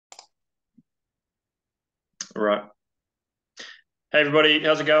All right. Hey everybody,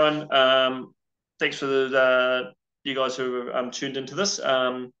 how's it going? Thanks for you guys who have tuned into this.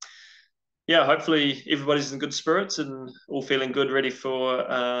 Yeah, hopefully everybody's in good spirits and all feeling good, ready for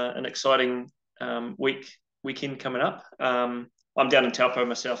an exciting weekend coming up. I'm down in Taupo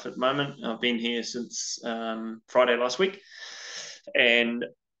myself at the moment. I've been here since Friday last week, and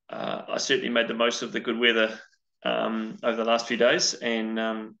I certainly made the most of the good weather over the last few days,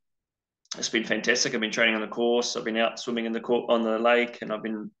 and it's been fantastic. I've been training on the course. I've been out swimming in the on the lake, and I've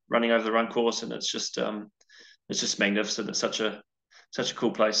been running over the run course, and it's just magnificent. It's such a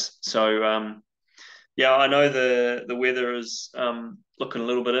cool place. So yeah, I know the weather is looking a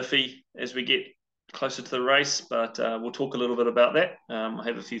little bit iffy as we get closer to the race, but we'll talk a little bit about that. I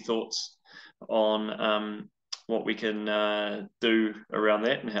have a few thoughts on what we can do around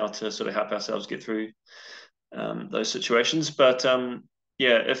that and how to sort of help ourselves get through those situations. But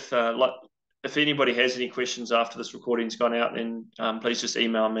yeah, if anybody has any questions after this recording's gone out, then please just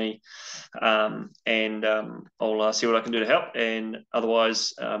email me, and I'll see what I can do to help. And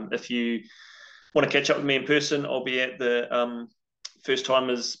otherwise, if you want to catch up with me in person, I'll be at the First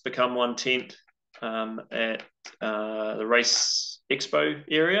Timers Become One tent at the Race Expo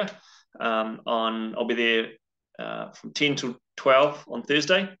area. I'll be there from 10 to 12 on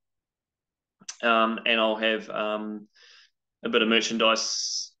Thursday, and I'll have a bit of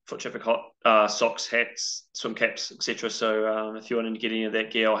merchandise, foot traffic hot, socks, hats, swim caps, etc. So if you want to get any of that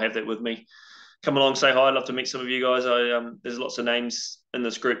gear, I'll have that with me. Come along, say hi. I'd love to meet some of you guys. There's lots of names in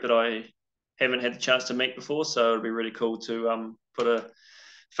this group that I haven't had the chance to meet before, so it'll be really cool to put a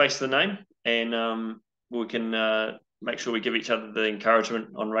face to the name, and we can make sure we give each other the encouragement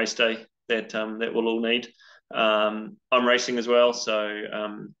on race day that we'll all need. I'm racing as well,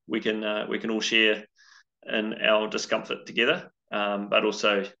 so we can all share in our discomfort together, but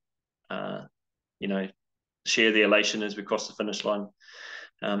also you know, share the elation as we cross the finish line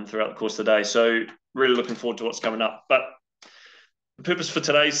throughout the course of the day. So really looking forward to what's coming up. But the purpose for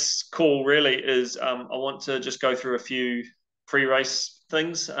today's call really is I want to just go through a few pre-race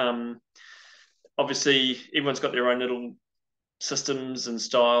things. Obviously, everyone's got their own little systems and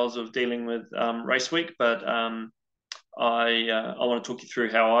styles of dealing with race week, but I want to talk you through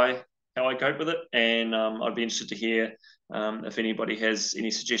how I cope with it, and I'd be interested to hear if anybody has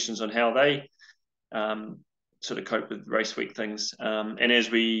any suggestions on how they sort of cope with race week things. And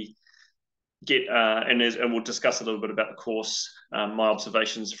as we get and we'll discuss a little bit about the course, my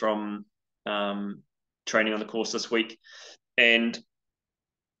observations from training on the course this week, and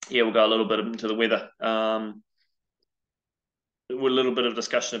yeah, we'll go a little bit into the weather. With a little bit of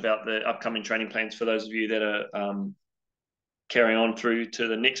discussion about the upcoming training plans for those of you that are carrying on through to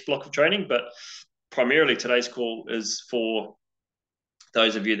the next block of training. But primarily today's call is for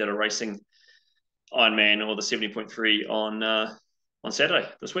those of you that are racing Ironman or the 70.3 on Saturday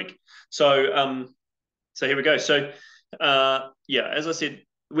this week. So here we go. So yeah, as I said,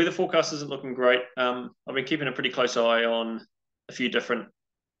 weather forecast isn't looking great. I've been keeping a pretty close eye on a few different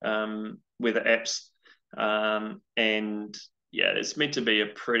weather apps, and yeah, it's meant to be a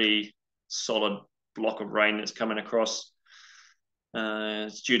pretty solid block of rain that's coming across.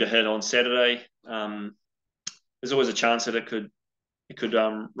 It's due to hit on Saturday. There's always a chance that it could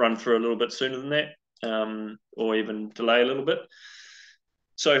run through a little bit sooner than that, or even delay a little bit.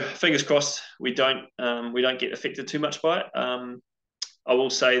 So fingers crossed we don't get affected too much by it. I will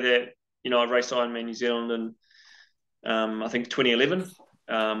say that I raced Ironman New Zealand in I think 2011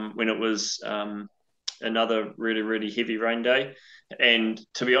 when it was another really heavy rain day, and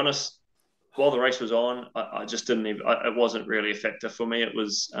to be honest, while the race was on, I just didn't even. It wasn't really a factor for me. It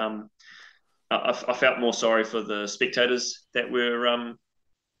was. I felt more sorry for the spectators that were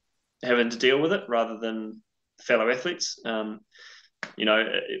having to deal with it rather than fellow athletes. We're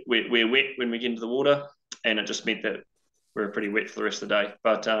wet when we get into the water, and it just meant that we were pretty wet for the rest of the day.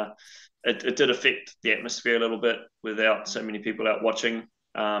 But it did affect the atmosphere a little bit without so many people out watching.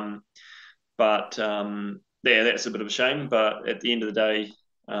 But yeah, that's a bit of a shame. But at the end of the day,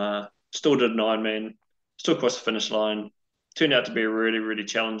 still did an Ironman, still crossed the finish line. Turned out to be a really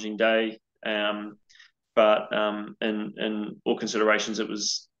challenging day. But in all considerations, it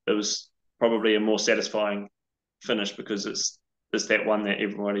was probably a more satisfying finish because it's that one that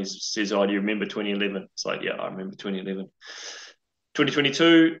everybody says, "Oh, do you remember 2011?" It's like, yeah, I remember 2011.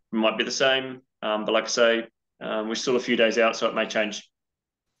 2022 might be the same, but like I say, we're still a few days out, so it may change.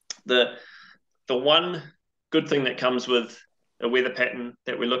 The one good thing that comes with a weather pattern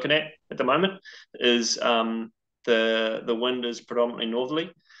that we're looking at the moment is the wind is predominantly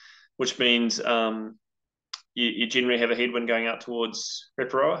northerly, which means you generally have a headwind going out towards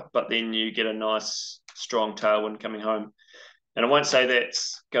Reparoa, but then you get a nice strong tailwind coming home. And I won't say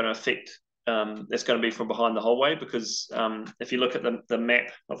that's going to affect, that's going to be from behind the whole way, because if you look at the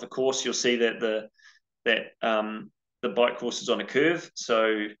map of the course, you'll see that the bike course is on a curve.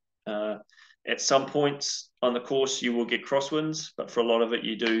 So at some points on the course, you will get crosswinds, but for a lot of it,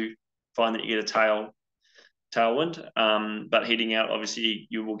 you do find that you get a tailwind. But heading out, obviously,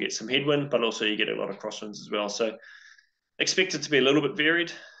 you will get some headwind, but also you get a lot of crosswinds as well. So expect it to be a little bit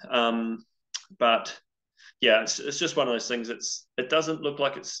varied. But yeah, it's just one of those things. It doesn't look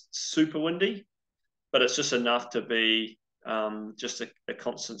like it's super windy, but it's just enough to be just a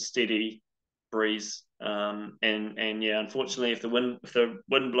constant, steady breeze. And yeah, unfortunately, if the wind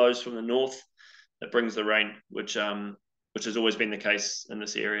blows from the north, it brings the rain, which has always been the case in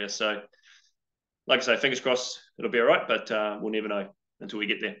this area. So, like I say, fingers crossed, it'll be all right, but we'll never know until we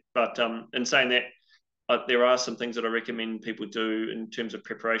get there. But in saying that, there are some things that I recommend people do in terms of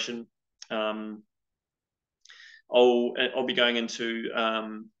preparation. I'll be going into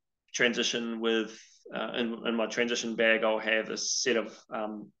transition with in my transition bag. I'll have a set of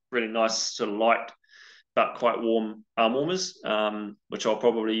really nice sort of light but quite warm arm warmers, which I'll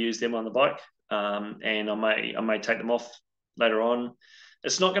probably use them on the bike, and I may take them off later on.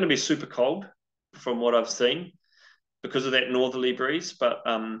 It's not going to be super cold from what I've seen because of that northerly breeze, but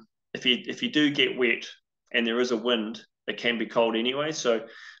if you do get wet and there is a wind, it can be cold anyway. So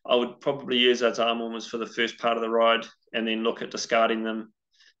I would probably use those arm warmers for the first part of the ride, and then look at discarding them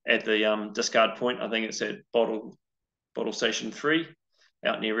at the discard point. I think it's at bottle station 3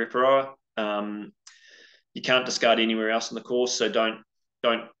 out near Reparoa. You can't discard anywhere else in the course, so don't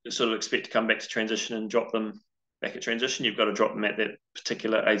sort of expect to come back to transition and drop them back at transition. You've got to drop them at that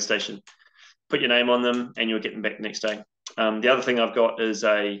particular aid station. Put your name on them, and you'll get them back the next day. The other thing I've got is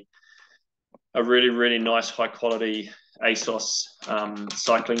a really, really nice high quality ASOS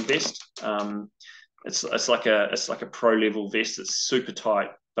cycling vest. It's like a pro level vest. It's super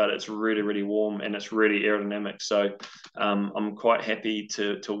tight, but it's really, really warm, and it's really aerodynamic. So I'm quite happy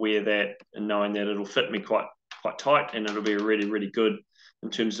to wear that, and knowing that it'll fit me quite tight, and it'll be really, really good in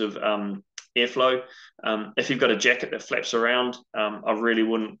terms of airflow. If you've got a jacket that flaps around, I really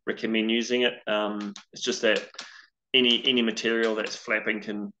wouldn't recommend using it. It's just that any material that's flapping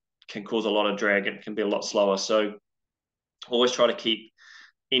can cause a lot of drag and can be a lot slower. So always try to keep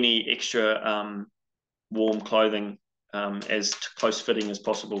any extra warm clothing as close fitting as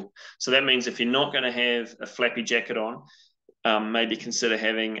possible. So that means if you're not going to have a flappy jacket on, maybe consider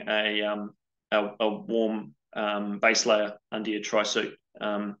having a warm base layer under your tri-suit.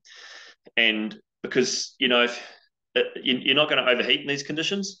 And because, if you're not going to overheat in these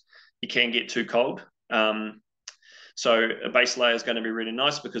conditions, you can get too cold. So a base layer is going to be really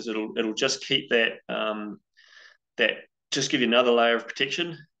nice because it'll just keep that just give you another layer of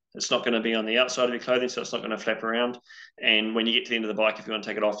protection. It's not going to be on the outside of your clothing, so it's not going to flap around. And when you get to the end of the bike, if you want to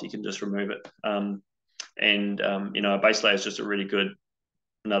take it off, you can just remove it. A base layer is just a really good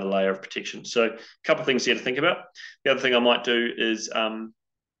another layer of protection. So a couple of things here to think about. The other thing I might do is I've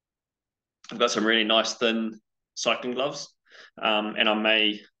got some really nice thin cycling gloves, and I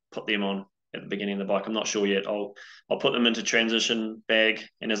may put them on at the beginning of the bike. I'm not sure yet. I'll put them into transition bag,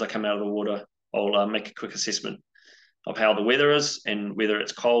 and as I come out of the water, I'll make a quick assessment of how the weather is and whether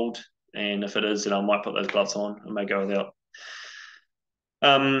it's cold. And if it is, then I might put those gloves on. I may go without.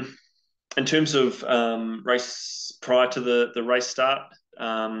 In terms of race prior to the race start,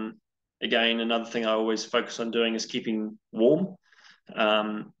 again, another thing I always focus on doing is keeping warm.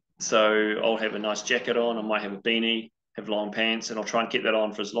 So I'll have a nice jacket on. I might have a beanie, have long pants, and I'll try and keep that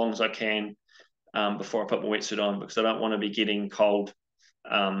on for as long as I can before I put my wetsuit on, because I don't want to be getting cold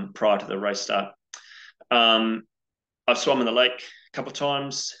prior to the race start. I've swum in the lake a couple of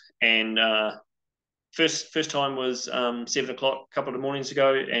times, and first time was 7 o'clock a couple of mornings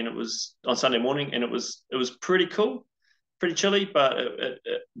ago, and it was on Sunday morning, and it was pretty cool, pretty chilly, but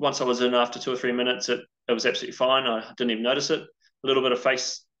once I was in after 2 or 3 minutes, it was absolutely fine. I didn't even notice it. A little bit of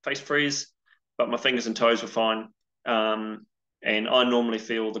face freeze, but my fingers and toes were fine. And I normally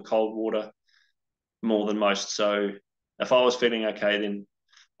feel the cold water more than most. So if I was feeling okay, then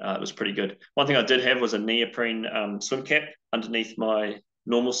it was pretty good. One thing I did have was a neoprene swim cap underneath my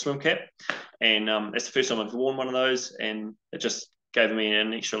normal swim cap. And it's the first time I've worn one of those, and it just gave me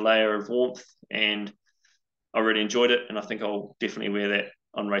an extra layer of warmth, and I really enjoyed it. And I think I'll definitely wear that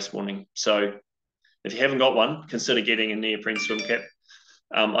on race morning. So if you haven't got one, consider getting a neoprene swim cap.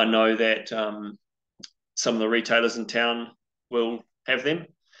 I know that some of the retailers in town will have them.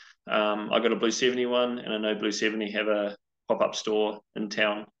 I got a Blue 70 one, and I know Blue 70 have a pop-up store in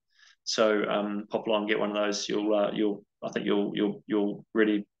town So pop along and get one of those. I think you'll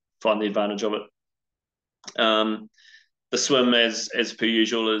really find the advantage of it. The swim, as per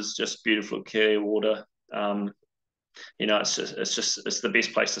usual, is just beautiful, clear water. It's the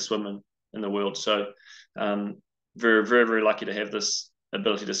best place to swim in the world. So very, very, very lucky to have this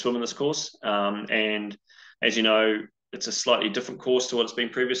ability to swim in this course. And as you know, it's a slightly different course to what it's been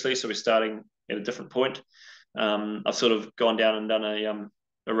previously. So we're starting at a different point. I've sort of gone down and done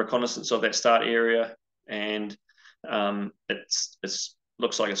a reconnaissance of that start area, and it's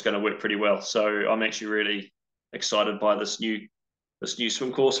looks like it's going to work pretty well. So I'm actually really excited by this new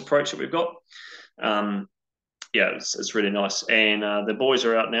swim course approach that we've got. It's really nice. And the boys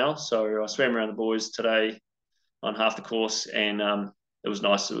are out now, so I swam around the boys today on half the course, and it was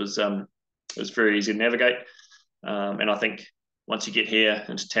nice. It was very easy to navigate, and I think once you get here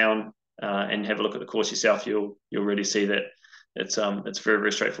into town and have a look at the course yourself, you'll really see that it's very,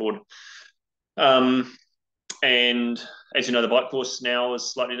 very straightforward. And as you know, the bike course now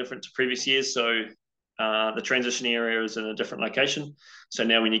is slightly different to previous years, so the transition area is in a different location. So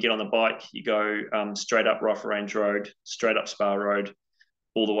now when you get on the bike, you go straight up Rifle Range Road, straight up Spa Road,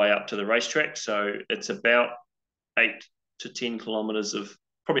 all the way up to the racetrack. So it's about 8 to 10 kilometres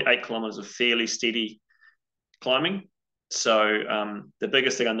probably 8 kilometres of fairly steady climbing. So the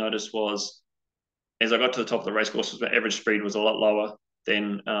biggest thing I noticed was as I got to the top of the race course, my average speed was a lot lower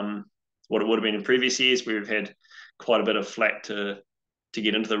than what it would have been in previous years, where we've had quite a bit of flat to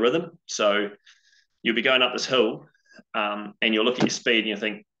get into the rhythm. So you'll be going up this hill and you'll look at your speed and you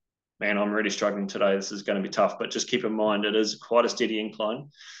think, man, I'm really struggling today. This is going to be tough. But just keep in mind, it is quite a steady incline.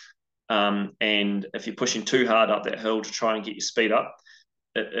 And if you're pushing too hard up that hill to try and get your speed up,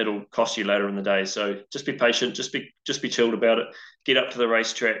 it'll cost you later in the day. So just be patient, just be chilled about it. Get up to the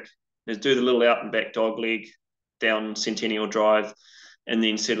racetrack, do the little out and back dog leg down Centennial Drive, and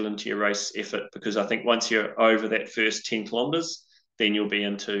then settle into your race effort. Because I think once you're over that first 10 kilometers, then you'll be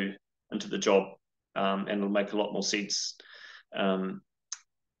into the job. And it'll make a lot more sense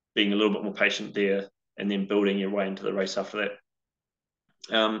being a little bit more patient there and then building your way into the race after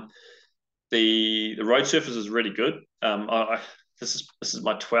that. The road surface is really good. This is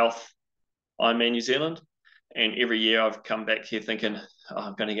my 12th Ironman New Zealand, and every year I've come back here thinking,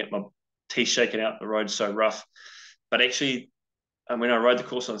 I'm going to get my teeth shaken out. The road's so rough. But actually, when I rode the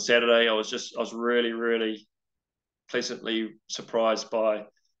course on Saturday, I was really, really pleasantly surprised by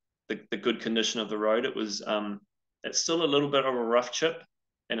the good condition of the road. It's still a little bit of a rough chip,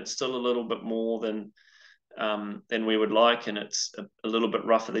 and it's still a little bit more than we would like, and it's a little bit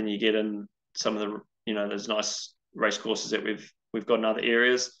rougher than you get in some of the those nice race courses that we've got in other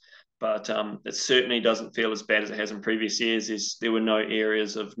areas. But it certainly doesn't feel as bad as it has in previous years. There were no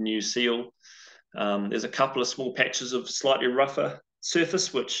areas of new seal. There's a couple of small patches of slightly rougher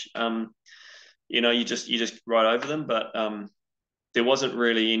surface, which you just ride over them, but there wasn't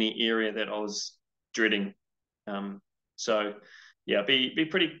really any area that I was dreading. So yeah, be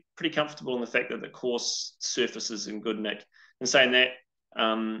pretty comfortable in the fact that the course surface is in good nick. And saying that,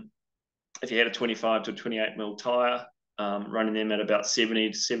 if you had a 25 to 28 mil tire, running them at about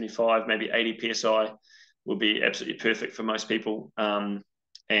 70 to 75, maybe 80 psi would be absolutely perfect for most people. And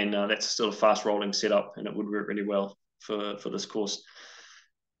that's still a fast rolling setup, and it would work really well for this course.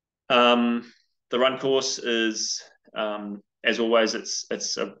 The run course is, as always,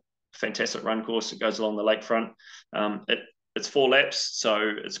 it's a fantastic run course. It goes along the lakefront. It's 4 laps,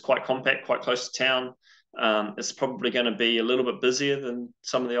 so it's quite compact, quite close to town. It's probably going to be a little bit busier than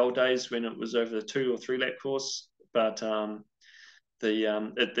some of the old days when it was over the 2 or 3 lap course, but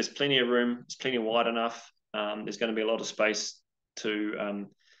there's plenty of room. It's plenty wide enough. There's going to be a lot of space to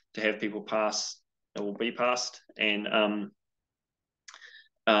have people pass or be passed, and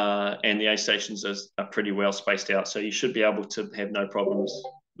the aid stations are pretty well spaced out, so you should be able to have no problems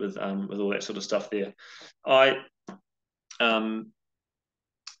with all that sort of stuff there.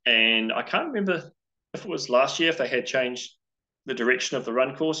 And I can't remember if it was last year if they had changed the direction of the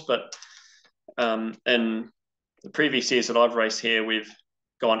run course, but in the previous years that I've raced here, we've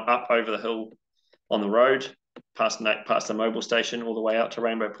gone up over the hill on the road, past the mobile station, all the way out to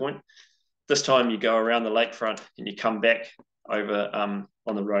Rainbow Point. This time you go around the lakefront and you come back over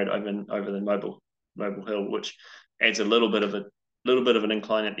on the road over the mobile hill, which adds a little bit of an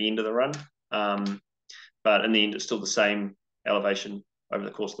incline at the end of the run. But in the end, it's still the same elevation over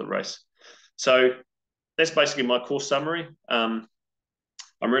the course of the race. So that's basically my course summary. I'm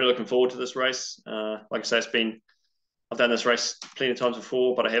really looking forward to this race. Like I say, I've done this race plenty of times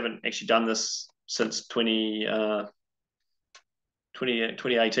before, but I haven't actually done this since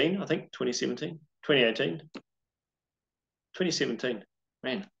 2018, I think, 2017, 2018. 2017,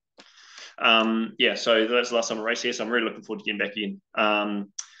 man. yeah, so that's the last time I race here. So I'm really looking forward to getting back in.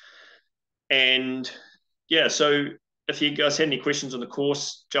 And yeah, so if you guys had any questions on the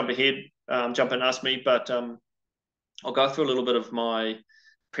course, jump ahead, jump and ask me. But I'll go through a little bit of my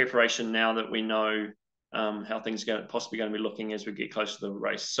preparation now that we know how things are possibly going to be looking as we get closer to the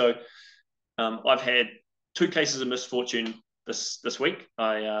race. So I've had 2 cases of misfortune this week.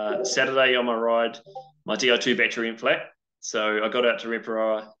 Saturday on my ride, my Di2 battery went flat. So I got out to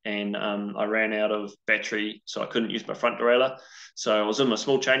Reparar and I ran out of battery, so I couldn't use my front derailleur. So I was in my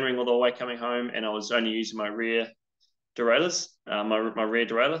small chainring all the way coming home, and I was only using my rear derailleurs, my rear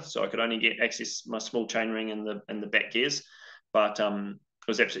derailleur, so I could only get access my small chainring and the back gears. But it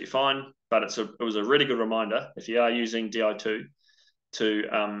was absolutely fine. But it was a really good reminder, if you are using Di2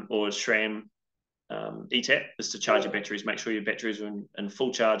 or SRAM ETAP, is to charge your batteries. Make sure your batteries are in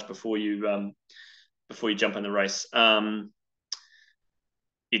full charge before you jump in the race. You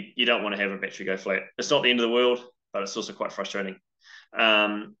don't want to have a battery go flat. It's not the end of the world, but it's also quite frustrating.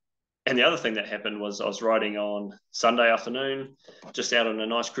 And the other thing that happened was I was riding on Sunday afternoon, just out on a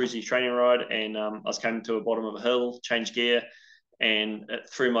nice cruisy training ride, and I was coming to a bottom of a hill, changed gear, and it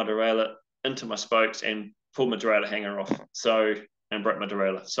threw my derailleur into my spokes and pulled my derailleur hanger off. And broke my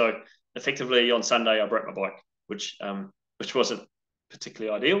derailleur. So effectively on Sunday I broke my bike, which wasn't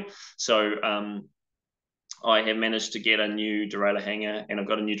particularly ideal. So I have managed to get a new derailleur hanger, and I've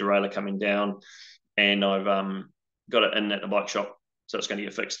got a new derailleur coming down, and I've got it in at the bike shop, so it's going to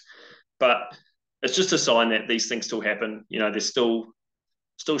get fixed. But it's just a sign that these things still happen. You know, there's still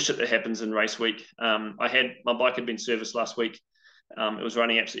shit that happens in race week. My bike had been serviced last week. It was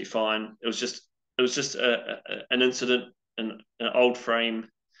running absolutely fine. It was just an incident, an old frame.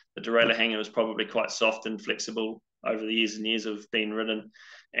 The derailleur hanger was probably quite soft and flexible over the years and years of being ridden,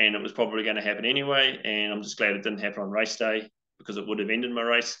 and it was probably going to happen anyway. And I'm just glad it didn't happen on race day, because it would have ended my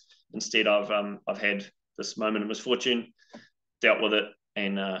race. Instead, I've had this moment of misfortune, dealt with it,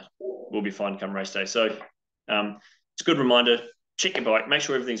 and we'll be fine come race day. So it's a good reminder. Check your bike, make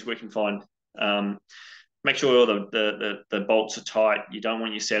sure everything's working fine. Make sure all the bolts are tight. You don't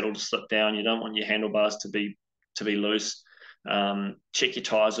want your saddle to slip down. You don't want your handlebars to be loose. Check your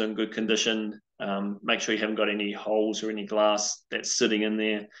tires are in good condition. Make sure you haven't got any holes or any glass that's sitting in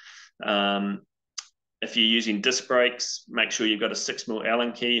there. If you're using disc brakes, make sure you've got a 6mm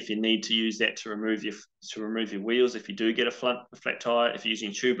Allen key if you need to use that to remove your wheels if you do get a flat tire. If you're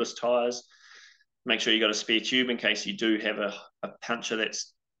using tubeless tires, make sure you've got a spare tube in case you do have a puncture that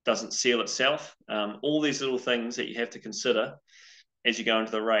doesn't seal itself. All these little things that you have to consider as you go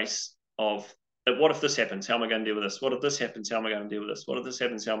into the race of, what if this happens? How am I going to deal with this? What if this happens? How am I going to deal with this? What if this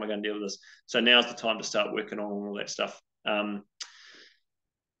happens? How am I going to deal with this? So now's the time to start working on all that stuff.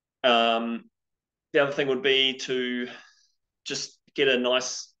 The other thing would be to just get a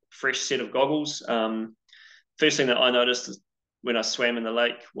nice fresh set of goggles. First thing that I noticed when I swam in the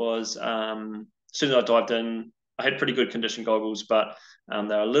lake was as soon as I dived in, I had pretty good condition goggles, but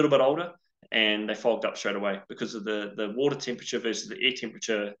they're a little bit older and they fogged up straight away because of the water temperature versus the air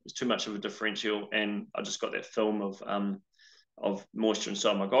temperature is too much of a differential, and I just got that film of moisture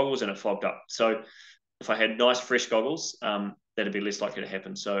inside my goggles and it fogged up. So if I had nice fresh goggles, that'd be less likely to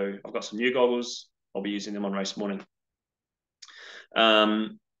happen. So I've got some new goggles. I'll be using them on race morning.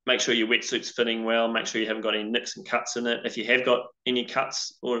 Make sure your wetsuit's fitting well. Make sure you haven't got any nicks and cuts in it. If you have got any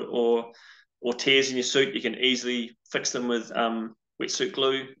cuts or tears in your suit, you can easily fix them with wetsuit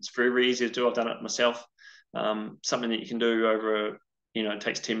glue. It's very, very easy to do. I've done it myself. Something that you can do over, it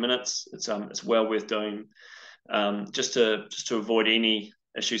takes 10 minutes. It's well worth doing, just to avoid any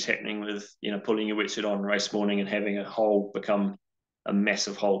issues happening with, pulling your wetsuit on race morning and having a hole become a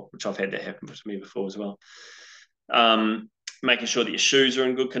massive hole, which I've had that happen to me before as well. Making sure that your shoes are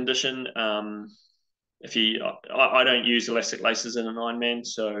in good condition. I don't use elastic laces in an Ironman,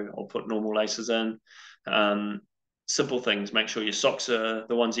 so I'll put normal laces in. Simple things. Make sure your socks are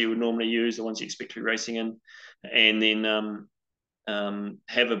the ones you would normally use, the ones you expect to be racing in, and then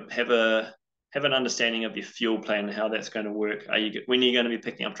have an understanding of your fuel plan and how that's going to work. When you're going to be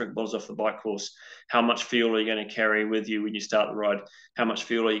picking up drink bottles off the bike course, how much fuel are you going to carry with you when you start the ride? How much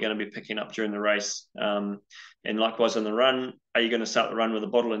fuel are you going to be picking up during the race? And likewise on the run, are you going to start the run with a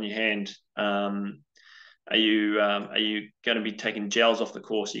bottle in your hand? Are you going to be taking gels off the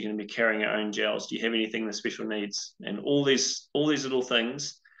course? Are you going to be carrying your own gels? Do you have anything with special needs? And all these little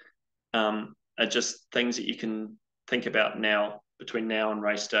things are just things that you can think about now, between now and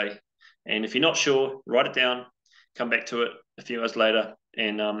race day. And if you're not sure, write it down, come back to it a few hours later,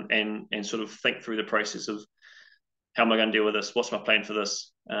 and sort of think through the process of how am I going to deal with this? What's my plan for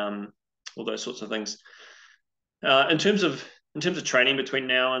this? All those sorts of things. In terms of in terms of training between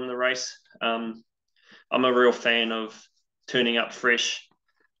now and the race, I'm a real fan of turning up fresh,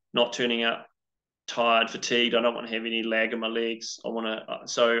 not turning up tired, fatigued. I don't want to have any lag in my legs.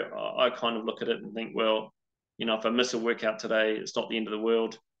 So I kind of look at it and think, well, if I miss a workout today, it's not the end of the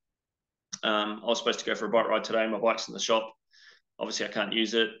world. I was supposed to go for a bike ride today. My bike's in the shop. Obviously, I can't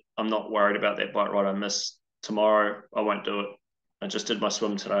use it. I'm not worried about that bike ride I miss tomorrow. I won't do it. I just did my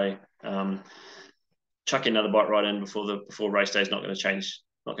swim today. Chucking another bike ride in before race day is not going to change.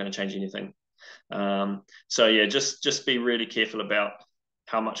 Not going to change anything. So yeah, just be really careful about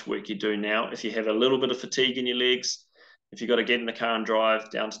how much work you do now. If you have a little bit of fatigue in your legs, if you've got to get in the car and drive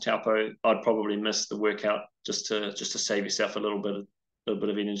down to Taupo, I'd probably miss the workout just to save yourself a little bit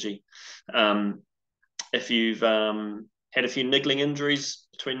of energy. If you've had a few niggling injuries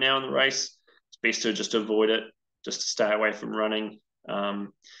between now and the race, it's best to just avoid it, just to stay away from running.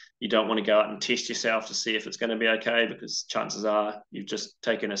 You don't want to go out and test yourself to see if it's going to be okay, because chances are you've just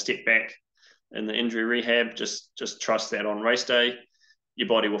taken a step back in the injury rehab. Just trust that on race day, your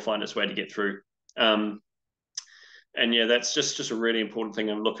body will find its way to get through. And yeah, that's just a really important thing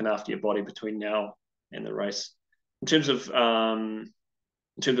of looking after your body between now and the race. In terms of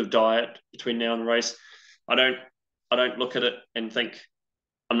diet between now and the race, I don't look at it and think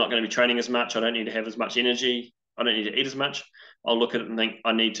I'm not going to be training as much. I don't need to have as much energy. I don't need to eat as much. I'll look at it and think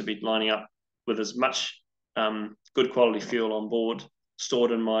I need to be lining up with as much good quality fuel on board,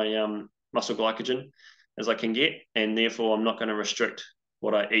 stored in my muscle glycogen as I can get, and therefore I'm not going to restrict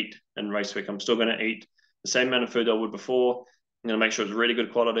what I eat in race week. I'm still going to eat the same amount of food I would before. I'm going to make sure it's really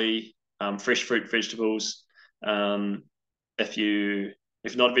good quality, fresh fruit, vegetables. If you're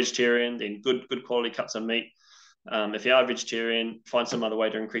not a vegetarian, then good quality cuts of meat. If you are a vegetarian, find some other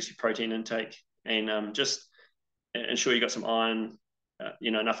way to increase your protein intake, and just ensure you got some iron,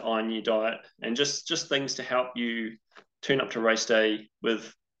 enough iron in your diet, and just things to help you turn up to race day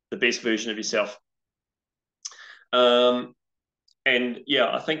with the best version of yourself. And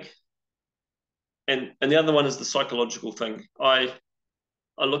yeah, I think, and the other one is the psychological thing. I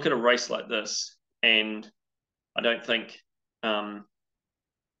look at a race like this, and I don't think I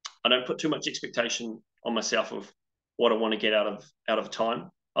don't put too much expectation on myself of what I want to get out of time.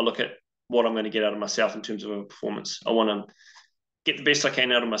 I look at what I'm going to get out of myself in terms of a performance. I want to get the best I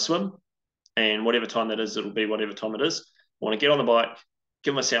can out of my swim, and whatever time that is, it'll be whatever time it is. I want to get on the bike,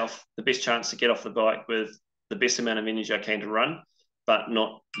 give myself the best chance to get off the bike with the best amount of energy I can to run, but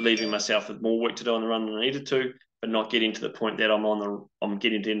not leaving myself with more work to do on the run than I needed to, but not getting to the point that I'm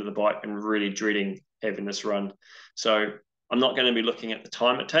getting to the end of the bike and really dreading having this run. So I'm not going to be looking at the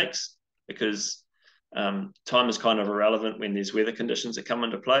time it takes, because time is kind of irrelevant when there's weather conditions that come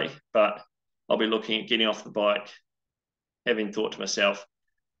into play, but I'll be looking at getting off the bike, having thought to myself,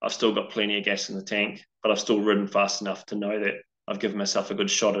 I've still got plenty of gas in the tank, but I've still ridden fast enough to know that I've given myself a good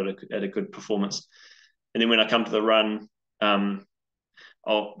shot at a good performance. And then when I come to the run,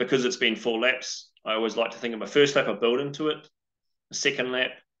 because it's been 4 laps, I always like to think of my first lap, I build into it. The second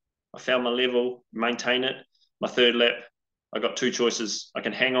lap, I found my level, maintain it. My third lap, I got 2 choices. I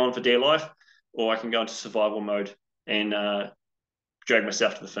can hang on for dear life, or I can go into survival mode and drag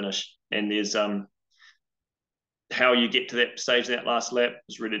myself to the finish. And there's how you get to that stage, that last lap,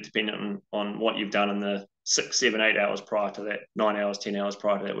 is really dependent on what you've done in the 6, 7, 8 hours prior to that, 9 hours, 10 hours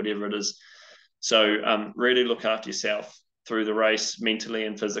prior to that, whatever it is. So really look after yourself through the race, mentally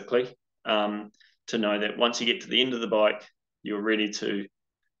and physically, to know that once you get to the end of the bike, you're ready to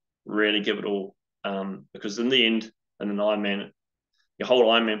really give it all. Because in the end, in an Ironman, your whole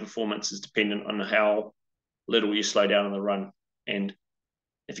Ironman performance is dependent on how little you slow down on the run. And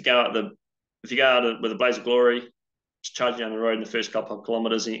if you go out with a blaze of glory, just charging down the road in the first couple of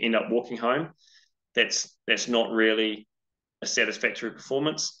kilometers and you end up walking home, that's not really a satisfactory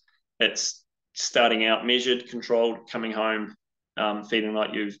performance. It's starting out measured, controlled, coming home, feeling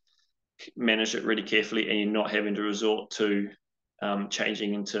like you've managed it really carefully, and you're not having to resort to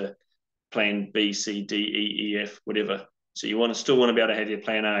changing into plan B, C, D, E, E, F, whatever. So you still want to be able to have your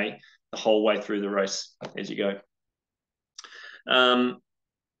plan A the whole way through the race as you go.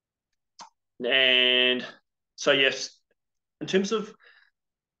 And so yes, in terms of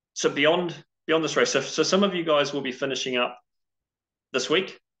beyond this race, so some of you guys will be finishing up this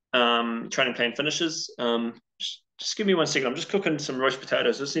week. Training plan finishes. Just give me 1 second. I'm just cooking some roast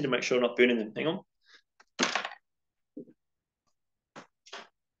potatoes. I just need to make sure I'm not burning them. Hang on.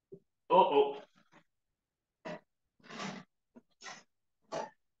 Oh.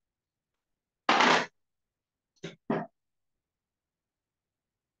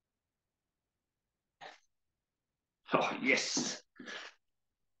 Oh, yes.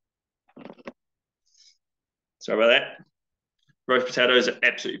 Sorry about that. roast potatoes are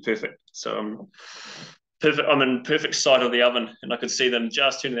absolutely perfect. So perfect. I'm in perfect sight of the oven, and I could see them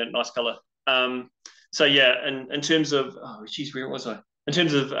just turning that nice color. So yeah, in terms of geez, where was I? In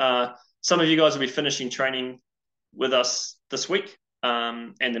terms of some of you guys will be finishing training with us this week,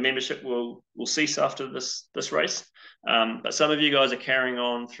 and the membership will cease after this race. But some of you guys are carrying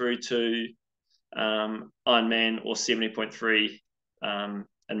on through to Ironman or 70.3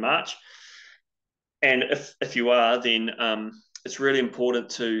 in March. And if you are, then it's really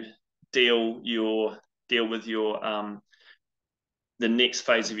important to deal with your the next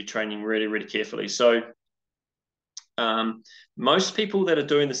phase of your training really, really carefully. So most people that are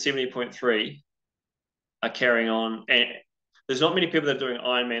doing the 70.3 are carrying on, and there's not many people that are doing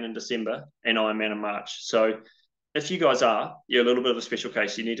Ironman in December and Ironman in March. So if you guys are, you're a little bit of a special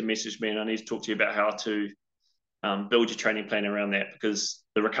case. You need to message me, and I need to talk to you about how to build your training plan around that, because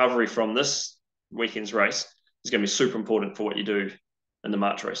the recovery from this weekend's race is going to be super important for what you do in the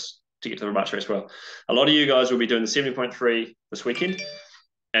March race to get to the March race well. A lot of you guys will be doing the 70.3 this weekend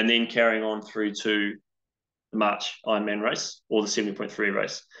and then carrying on through to the March Ironman race or the 70.3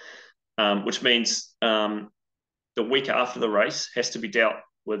 race, which means the week after the race has to be dealt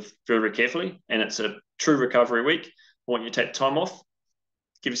with very, very carefully, and it's a true recovery week. I want you to take time off,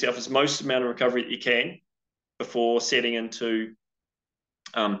 give yourself as most amount of recovery that you can before setting into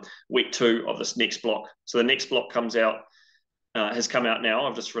week 2 of this next block. So the next block has come out now.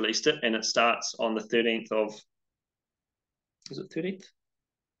 I've just released it, and it starts on the 13th of, is it 13th?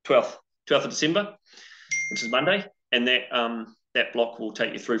 12th of December, which is Monday, and that block will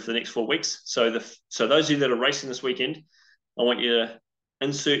take you through for the next 4 weeks. So those of you that are racing this weekend, I want you to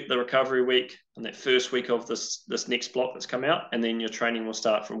insert the recovery week on that first week of this next block that's come out, and then your training will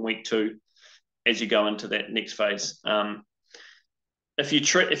start from week 2 as you go into that next phase. If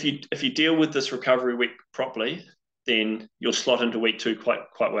you deal with this recovery week properly, then you'll slot into week 2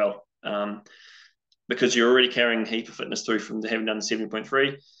 quite well, because you're already carrying a heap of fitness through from having done the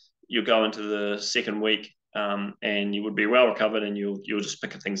 7.3. You'll go into the second week, and you would be well recovered, and you'll just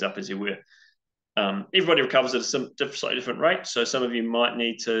pick things up as you were. Everybody recovers at a slightly different rate, so some of you might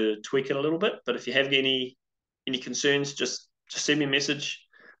need to tweak it a little bit. But if you have any concerns, just send me a message.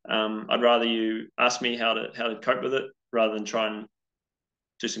 I'd rather you ask me how to cope with it rather than try and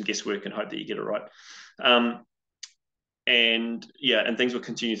do some guesswork and hope that you get it right. And things will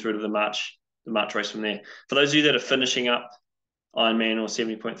continue through to the March race from there. For those of you that are finishing up Ironman or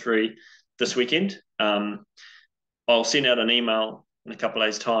 70.3 this weekend, I'll send out an email in a couple of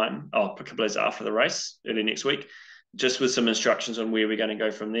days' time, a couple of days after the race, early next week, just with some instructions on where we're going to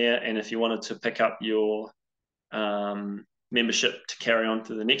go from there. And if you wanted to pick up your membership to carry on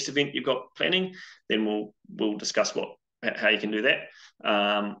to the next event you've got planning, then we'll discuss how you can do that,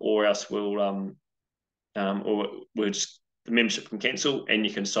 or else we'll just, the membership can cancel and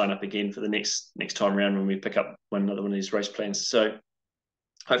you can sign up again for the next time around when we pick up another one of these race plans. So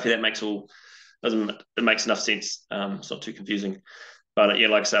hopefully that makes enough sense. It's not too confusing, but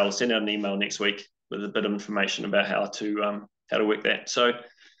like I say, I'll send out an email next week with a bit of information about how to work that. So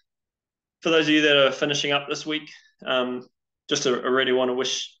for those of you that are finishing up this week, just I really want to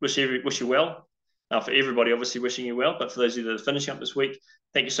wish you well. For everybody, obviously wishing you well, but for those of you that are finishing up this week,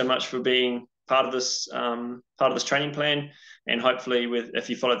 thank you so much for being part of this training plan. And hopefully, if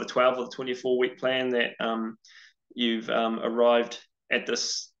you follow the 12 or the 24-week plan, that you've arrived at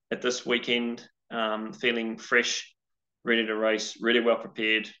this weekend feeling fresh, ready to race, really well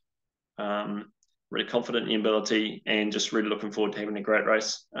prepared, really confident in your ability, and just really looking forward to having a great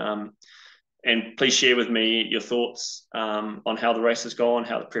race. And please share with me your thoughts on how the race has gone,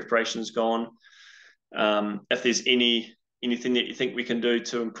 how the preparation has gone. If there's anything that you think we can do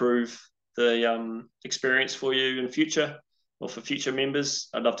to improve the experience for you in future or for future members,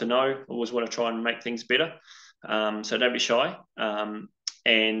 I'd love to know. Always want to try and make things better. So don't be shy. I'm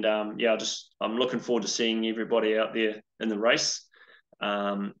looking forward to seeing everybody out there in the race.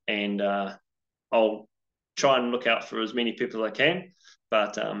 And I'll try and look out for as many people as I can.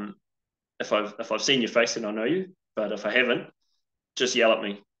 But if I've seen your face, then I know you. But if I haven't, just yell at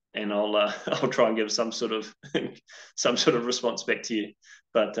me, and I'll try and give some sort of response back to you.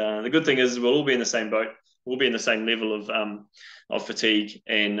 But the good thing is we'll all be in the same boat. We'll be in the same level of fatigue,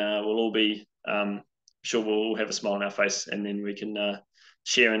 and we'll all be sure we'll all have a smile on our face, and then we can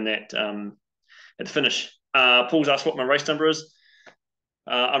share in that at the finish. Paul's asked what my race number is.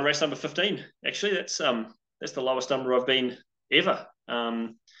 I'm race number 15. Actually, that's the lowest number I've been ever.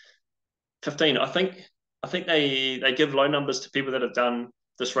 15. I think they give low numbers to people that have done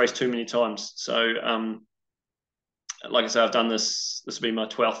this race too many times. So like I say, I've done this will be my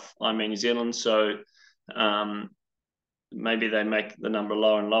 12th Ironman New Zealand. So maybe they make the number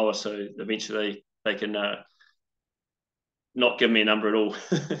lower and lower, so eventually they can not give me a number at all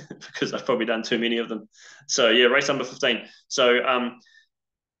because I've probably done too many of them. So yeah, race number 15. So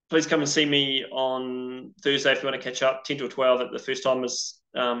please come and see me on Thursday if you want to catch up, 10 to 12 at the First Timers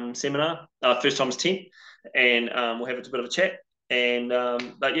seminar, First Timers tent, and we'll have a bit of a chat. And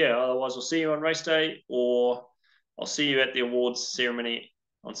but yeah, otherwise I'll see you on race day, or I'll see you at the awards ceremony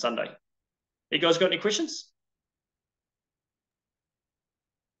on Sunday. You guys got any questions?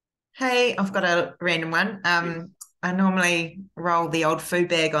 Hey, I've got a random one. I normally roll the old food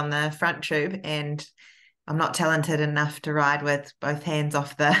bag on the front tube, and I'm not talented enough to ride with both hands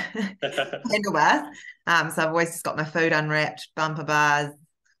off the handlebars. So I've always just got my food unwrapped, bumper bars,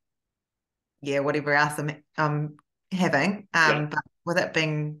 yeah, whatever else I'm having. Yeah. But with it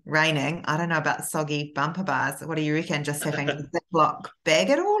being raining, I don't know about soggy bumper bars. What do you reckon? Just having to Ziploc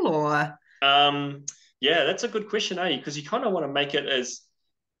bag it all, or Yeah, that's a good question, eh? Because you kind of want to make it as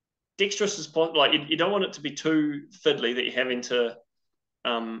dexterous as possible. Like you don't want it to be too fiddly that you're having to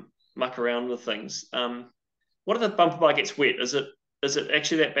muck around with things. What if the bumper bar gets wet? Is it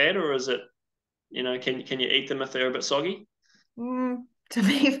actually that bad, or is it, can you eat them if they're a bit soggy? to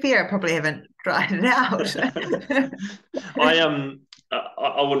be fair, I probably haven't tried it out.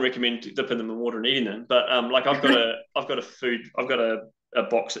 I wouldn't recommend dipping them in water and eating them, but like I've got a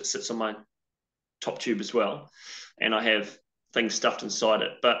box that sits on my top tube as well, and I have things stuffed inside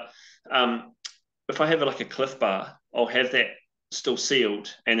it. But if I have like a Cliff Bar, I'll have that still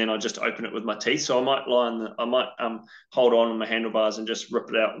sealed, and then I just open it with my teeth. So I might hold on my handlebars and just rip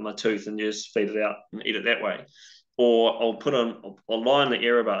it out with my tooth and just feed it out and eat it that way. Or I'll lie on the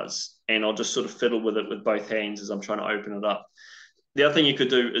error bars and I'll just sort of fiddle with it with both hands as I'm trying to open it up. The other thing you could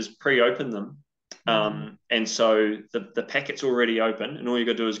do is pre-open them. And so the packet's already open, and all you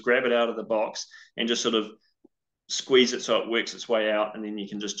got to do is grab it out of the box and just sort of squeeze it so it works its way out, and then you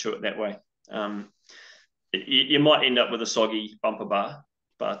can just chew it that way. You might end up with a soggy bumper bar,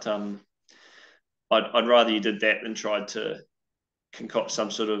 but I'd rather you did that than tried to concoct some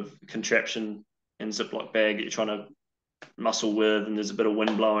sort of contraption and Ziploc bag that you're trying to muscle with, and there's a bit of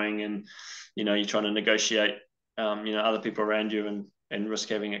wind blowing, and you're trying to negotiate other people around you and risk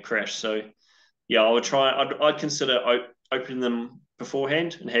having a crash. So yeah, I'd consider opening them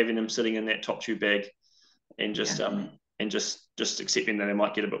beforehand and having them sitting in that top tube bag, and just accepting that they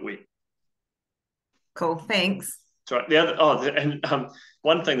might get a bit wet. Cool, thanks. That's right.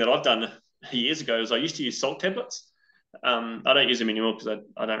 One thing that I've done years ago is I used to use salt tablets. I don't use them anymore because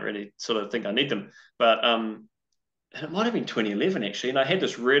I don't really sort of think I need them. But it might have been 2011 actually, and I had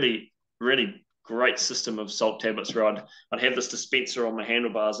this really, really great system of salt tablets where I'd have this dispenser on my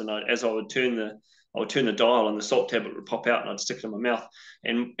handlebars, and as I would turn the dial, and the salt tablet would pop out, and I'd stick it in my mouth.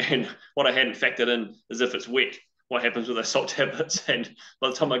 And what I hadn't factored in is if it's wet, what happens with those salt tablets. And by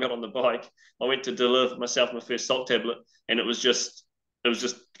the time I got on the bike, I went to deliver myself my first salt tablet, and it was just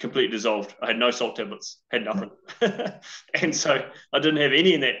completely dissolved. I had no salt tablets, had nothing. And so I didn't have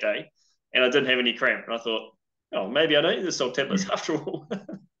any in that day, and I didn't have any cramp. And I thought, oh, maybe I don't need the salt tablets after all.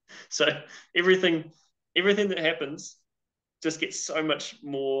 So everything that happens just gets so much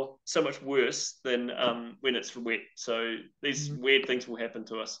worse than when it's wet. So these weird things will happen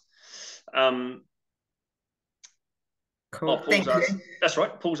to us. Cool. Paul's Thank asked. you. That's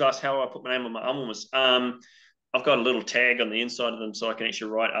right. Paul's asked how I put my name on my arm warmers. I've got a little tag on the inside of them, so I can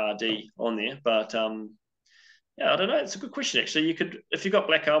actually write RD on there. But yeah, I don't know. It's a good question actually. You could, if you've got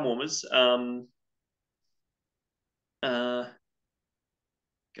black arm warmers.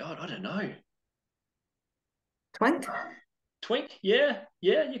 God, I don't know. Twink. Twink, yeah.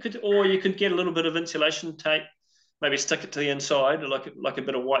 You could, or you could get a little bit of insulation tape, maybe stick it to the inside, like a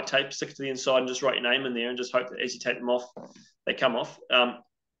bit of white tape, stick it to the inside, and just write your name in there, and just hope that as you take them off, they come off.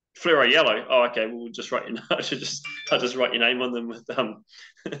 Fluoro yellow. Oh, okay. Well, we'll just write your. I'll just write your name on them with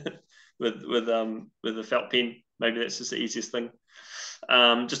with a felt pen. Maybe that's just the easiest thing.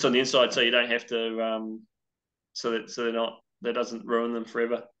 Just on the inside, so you don't have to. So they're not, that doesn't ruin them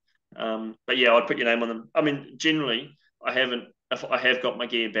forever. But yeah, I'd put your name on them. I mean, generally, I haven't. If I have got my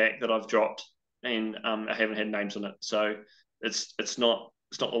gear back that I've dropped, and I haven't had names on it, so it's not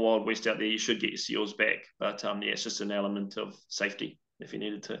the Wild West out there. You should get your seals back, but yeah, it's just an element of safety if you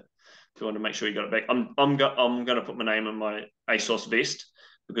needed to. If you want to make sure you got it back, I'm going to put my name on my ASOS vest,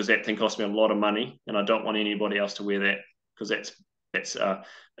 because that thing cost me a lot of money, and I don't want anybody else to wear that, because that's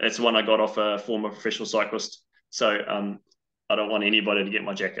the one I got off a former professional cyclist. So I don't want anybody to get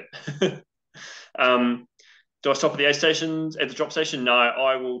my jacket. Do I stop at the aid stations, at the drop station? No,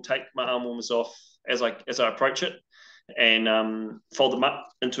 I will take my arm warmers off as I approach it, and fold them up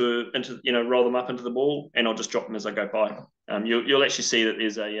into roll them up into the ball, and I'll just drop them as I go by. You'll actually see that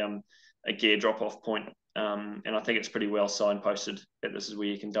there's a gear drop off point, and I think it's pretty well signposted that this is where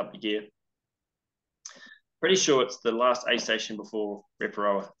you can dump your gear. Pretty sure it's the last A station before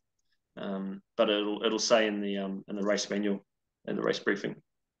Reparoa, but it'll say in the race manual, in the race briefing.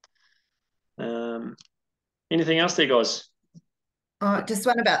 Anything else there, guys? Just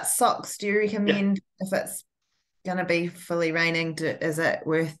one about socks. Do you recommend if it's going to be fully raining, is it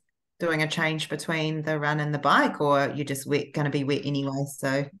worth doing a change between the run and the bike, or you're just going to be wet anyway?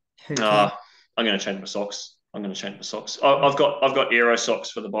 So who cares? I'm going to change my socks. I've got aero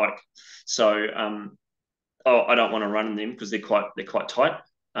socks for the bike, so I don't want to run in them because they're quite tight.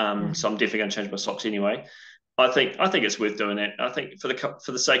 So I'm definitely going to change my socks anyway. I think it's worth doing it. I think for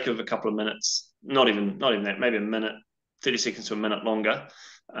the sake of a couple of minutes, not even that, maybe a minute, 30 seconds to a minute longer.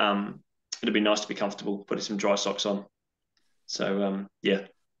 It'd be nice to be comfortable putting some dry socks on. So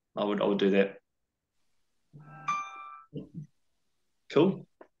I would do that. Cool.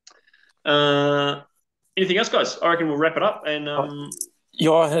 Anything else, guys? I reckon we'll wrap it up. And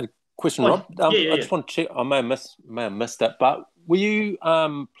I had a question, Rob. I just want to check. I may have missed that, but were you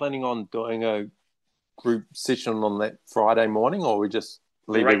planning on doing a group session on that Friday morning, or we just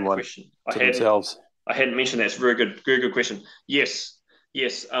leave everyone to themselves? I hadn't mentioned that. It's a very good question. Yes.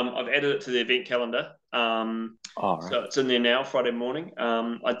 I've added it to the event calendar. Right. So it's in there now, Friday morning.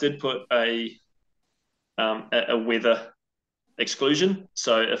 I did put a weather exclusion.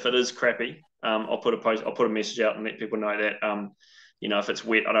 So if it is crappy, I'll put a message out and let people know that if it's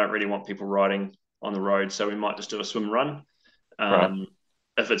wet, I don't really want people riding on the road. So we might just do a swim run. Right.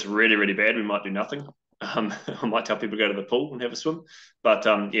 If it's really, really bad, we might do nothing. I might tell people to go to the pool and have a swim. But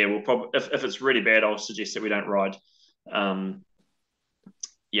we'll probably if it's really bad, I'll suggest that we don't ride. I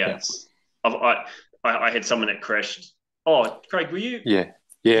had someone that crashed. Oh, Craig, were you? Yeah.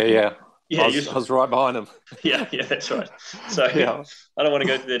 I was right behind him. Yeah, that's right. So I don't want to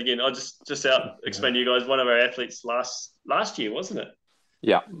go through that again. I'll just explain to you guys. One of our athletes last year, wasn't it?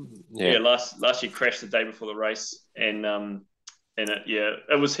 Yeah. Last year crashed the day before the race, and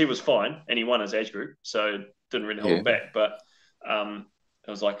he was fine, and he won his age group, so didn't really hold him back. But I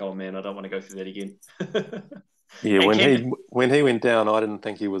was like, oh man, I don't want to go through that again. When he went down, I didn't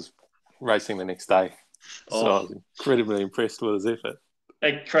think he was racing the next day, so I was incredibly impressed with his effort.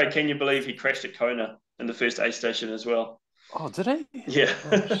 Hey, Craig, can you believe he crashed at Kona in the first A station as well? Oh, did he? Yeah.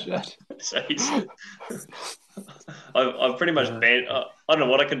 Oh, shit. So I've pretty much banned. I don't know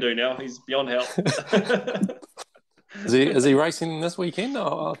what I can do now. He's beyond help. Is he racing this weekend?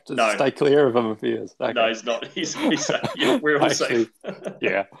 I'll just No. Stay clear of him if he is. Okay. No, he's not. He's safe. Yeah, we're all safe.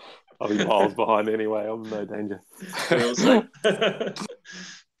 Yeah. I'll be miles behind anyway. I'm in no danger. We're all safe.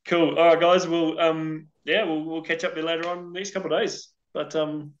 Cool. All right, guys. We'll catch up with you later on next couple of days. But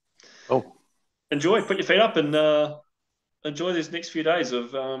enjoy. Put your feet up and enjoy these next few days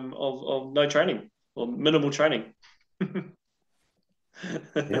of no training or minimal training.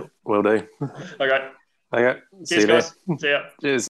 Yep, will do. Okay. Okay. Cheers, guys. See ya. Cheers.